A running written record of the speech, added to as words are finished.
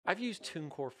I've used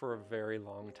TuneCore for a very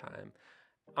long time.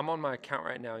 I'm on my account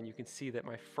right now and you can see that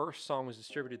my first song was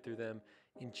distributed through them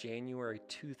in January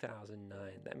 2009.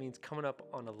 That means coming up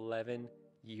on 11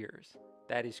 years.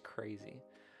 That is crazy.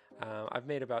 I've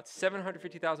made about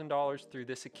 $750,000 through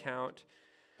this account.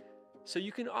 So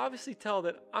you can obviously tell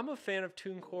that I'm a fan of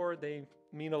TuneCore. They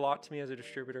mean a lot to me as a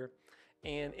distributor.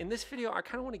 And in this video, I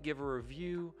kind of want to give a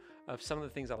review of some of the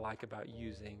things I like about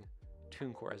using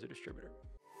TuneCore as a distributor.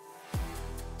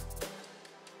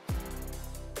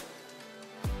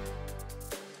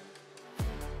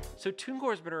 So TuneCore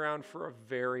has been around for a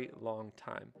very long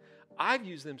time. I've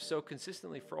used them so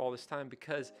consistently for all this time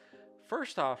because,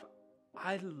 first off,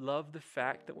 I love the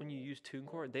fact that when you use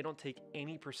TuneCore, they don't take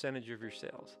any percentage of your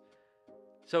sales.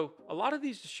 So a lot of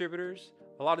these distributors,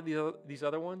 a lot of these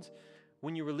other ones,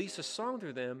 when you release a song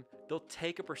through them, they'll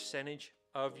take a percentage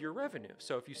of your revenue.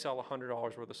 So if you sell $100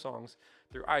 worth of songs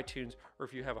through iTunes, or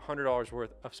if you have $100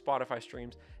 worth of Spotify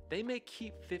streams, they may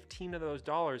keep 15 of those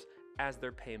dollars as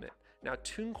their payment. Now,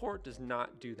 TuneCore does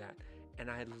not do that, and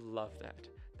I love that.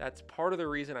 That's part of the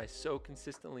reason I so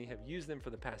consistently have used them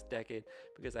for the past decade,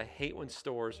 because I hate when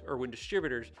stores or when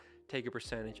distributors take a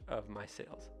percentage of my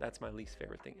sales. That's my least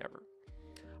favorite thing ever.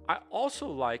 I also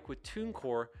like with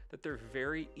TuneCore that they're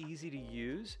very easy to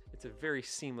use. It's a very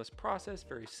seamless process,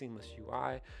 very seamless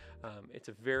UI. It's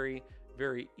a very,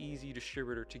 very easy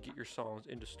distributor to get your songs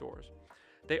into stores.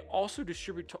 They also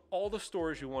distribute to all the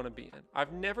stores you want to be in.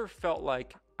 I've never felt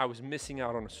like I was missing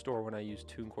out on a store when I use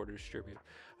TuneCore to distribute.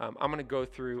 I'm going to go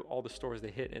through all the stores they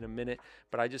hit in a minute,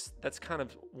 but that's kind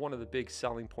of one of the big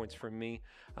selling points for me.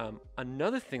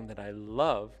 Another thing that I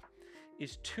love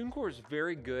is TuneCore is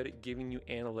very good at giving you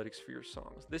analytics for your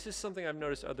songs. This is something I've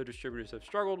noticed other distributors have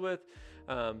struggled with.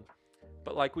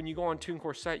 But like when you go on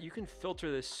TuneCore's site, you can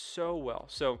filter this so well.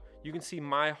 So you can see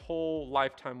my whole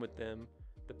lifetime with them,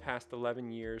 the past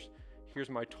 11 years. Here's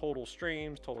my total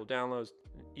streams, total downloads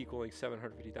equaling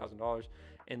 $750,000.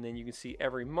 And then you can see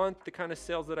every month the kind of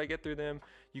sales that I get through them.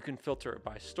 You can filter it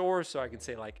by stores. So I can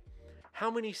say like, how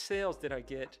many sales did I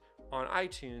get on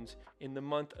iTunes in the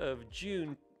month of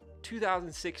June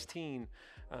 2016?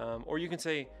 Or you can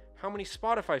say, how many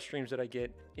Spotify streams did I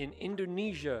get in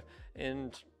Indonesia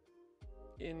and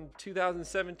in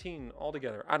 2017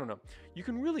 altogether? I don't know. You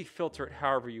can really filter it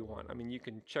however you want. I mean, you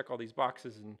can check all these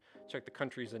boxes and check the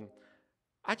countries, and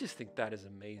I just think that is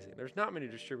amazing. There's not many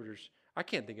distributors. I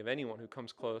can't think of anyone who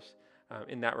comes close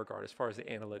in that regard as far as the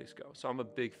analytics go. So I'm a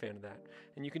big fan of that.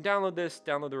 And you can download this,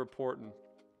 download the report, and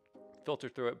filter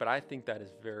through it, but I think that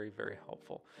is very, very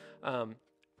helpful.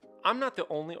 I'm not the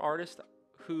only artist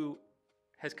who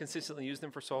has consistently used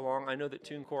them for so long. I know that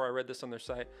TuneCore, I read this on their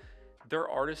site, their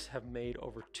artists have made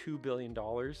over $2 billion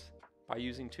by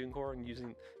using TuneCore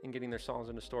and getting their songs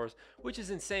into stores, which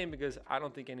is insane because I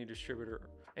don't think any other distributor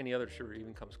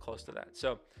even comes close to that.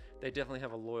 So they definitely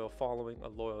have a loyal following, a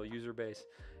loyal user base,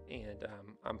 and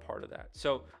I'm part of that.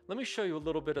 So let me show you a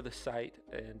little bit of the site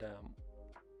and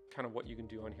kind of what you can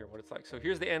do on here, what it's like. So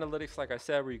here's the analytics, like I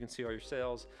said, where you can see all your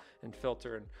sales and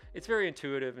filter, and it's very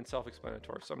intuitive and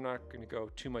self-explanatory. So I'm not going to go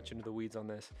too much into the weeds on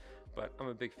this, but I'm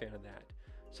a big fan of that.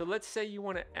 So let's say you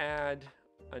want to add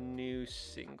a new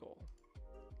single.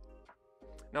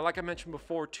 Now, like I mentioned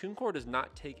before, TuneCore does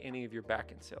not take any of your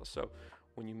backend sales. So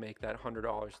when you make that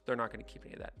 $100, they're not going to keep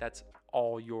any of that. That's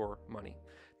all your money.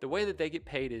 The way that they get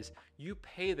paid is you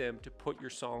pay them to put your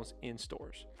songs in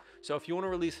stores. So if you want to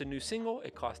release a new single,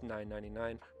 it costs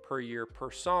 $9.99 per year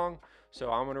per song. So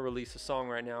I'm going to release a song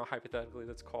right now, hypothetically,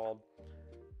 that's called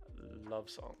Love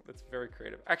Song. That's very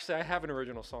creative. Actually, I have an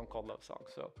original song called Love Song,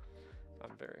 so I'm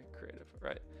very creative,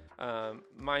 right?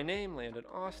 My name, Landon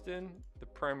Austin. The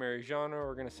primary genre,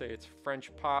 we're going to say it's French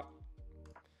pop,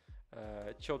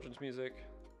 children's music.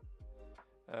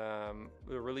 The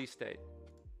release date,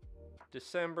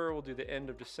 December. We'll do the end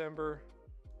of December,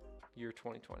 year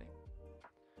 2020.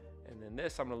 And then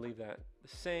this, I'm going to leave that the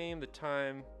same, the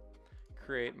time,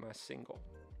 create my single.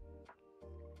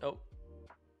 Oh,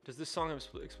 does this song have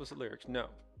explicit lyrics? No.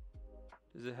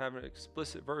 Does it have an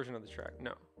explicit version of the track?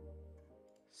 No.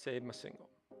 Save my single.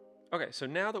 Okay, so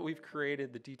now that we've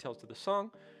created the details to the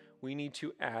song, we need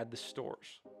to add the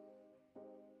stores.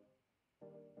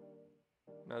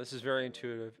 Now this is very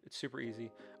intuitive, it's super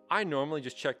easy. I normally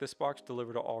just check this box,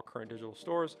 deliver to all current digital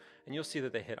stores, and you'll see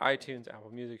that they hit iTunes, Apple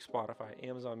Music, Spotify,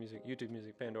 Amazon Music, YouTube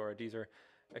Music, Pandora, Deezer,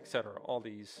 etc. All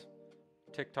these.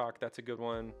 TikTok, that's a good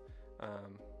one.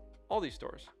 All these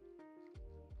stores.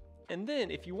 And then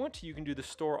if you want to, you can do the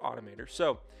store automator.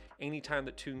 So anytime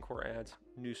that TuneCore adds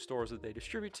new stores that they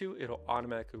distribute to, it'll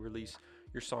automatically release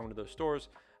your song to those stores.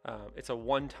 It's a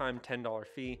one-time $10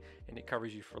 fee, and it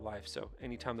covers you for life. So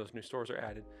anytime those new stores are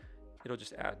added, it'll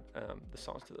just add the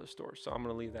songs to those stores. So I'm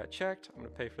going to leave that checked. I'm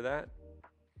going to pay for that.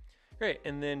 Great.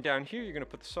 And then down here, you're going to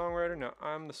put the songwriter. Now,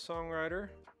 I'm the songwriter.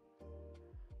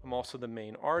 I'm also the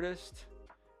main artist.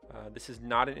 This is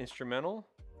not an instrumental.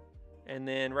 And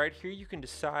then right here, you can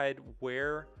decide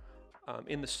where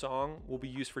in the song will be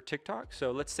used for TikTok.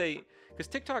 So let's say, because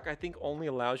TikTok, I think, only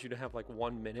allows you to have like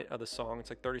 1 minute of the song. It's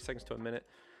like 30 seconds to a minute.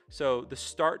 So the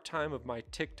start time of my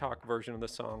TikTok version of the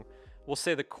song, we'll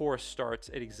say the chorus starts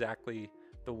at exactly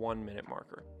the 1 minute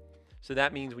marker. So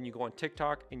that means when you go on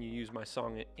TikTok and you use my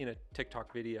song in a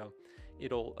TikTok video,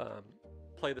 it'll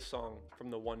play the song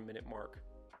from the 1 minute mark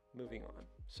moving on.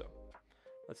 So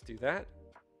let's do that.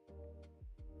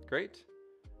 Great.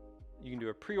 You can do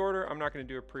a pre-order. I'm not going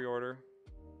to do a pre-order.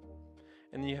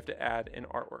 And then you have to add an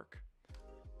artwork.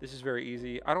 This is very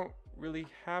easy. I don't really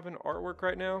have an artwork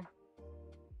right now,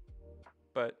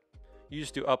 but you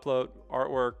just do upload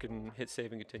artwork and hit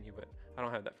save and continue, but I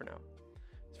don't have that for now.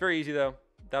 It's very easy though.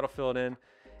 That'll fill it in.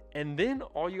 And then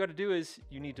all you got to do is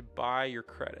you need to buy your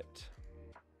credit.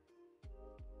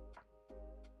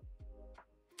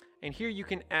 And here you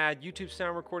can add YouTube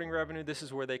sound recording revenue. This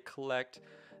is where they collect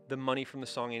the money from the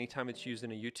song anytime it's used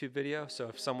in a YouTube video. So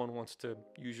if someone wants to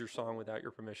use your song without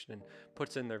your permission and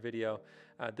puts in their video,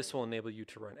 this will enable you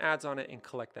to run ads on it and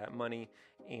collect that money.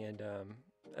 And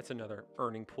that's another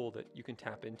earning pool that you can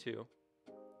tap into.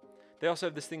 They also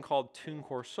have this thing called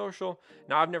TuneCore Social.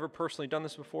 Now, I've never personally done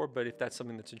this before, but if that's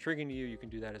something that's intriguing to you, you can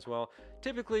do that as well.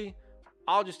 Typically,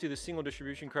 I'll just do the single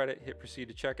distribution credit, hit proceed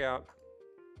to checkout,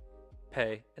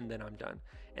 pay, and then I'm done.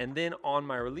 And then on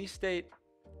my release date,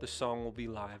 the song will be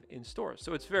live in stores.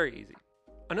 So it's very easy.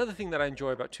 Another thing that I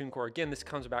enjoy about TuneCore, again, this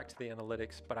comes back to the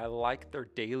analytics, but I like their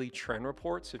daily trend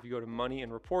reports. So if you go to money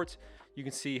and reports, you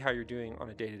can see how you're doing on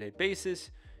a day-to-day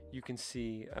basis. You can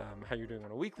see how you're doing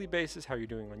on a weekly basis, how you're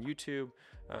doing on YouTube,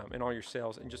 and all your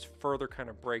sales, and just further kind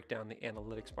of break down the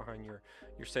analytics behind your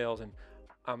sales. And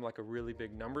I'm like a really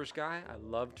big numbers guy. I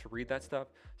love to read that stuff.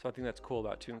 So I think that's cool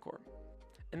about TuneCore.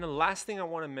 And the last thing I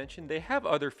want to mention, they have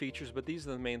other features, but these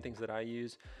are the main things that I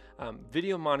use.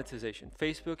 Video monetization,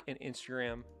 Facebook and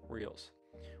Instagram Reels.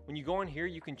 When you go on here,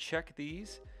 you can check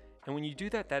these. And when you do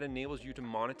that, that enables you to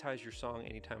monetize your song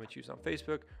anytime it's used on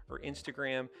Facebook or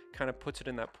Instagram, kind of puts it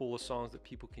in that pool of songs that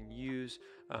people can use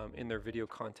in their video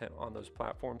content on those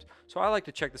platforms. So I like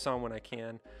to check this on when I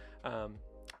can.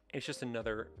 It's just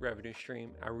another revenue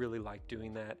stream. I really like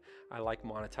doing that. I like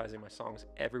monetizing my songs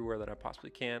everywhere that I possibly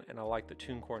can, and I like that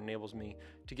TuneCore enables me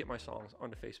to get my songs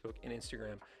onto Facebook and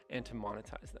Instagram and to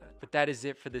monetize that. But that is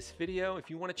it for this video. If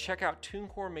you want to check out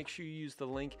TuneCore, make sure you use the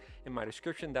link in my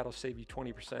description. That'll save you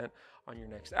 20% on your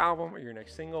next album or your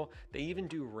next single. They even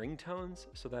do ringtones,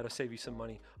 so that'll save you some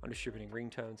money on distributing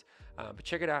ringtones. But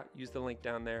check it out. Use the link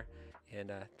down there,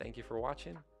 and thank you for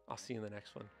watching. I'll see you in the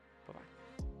next one. Bye-bye.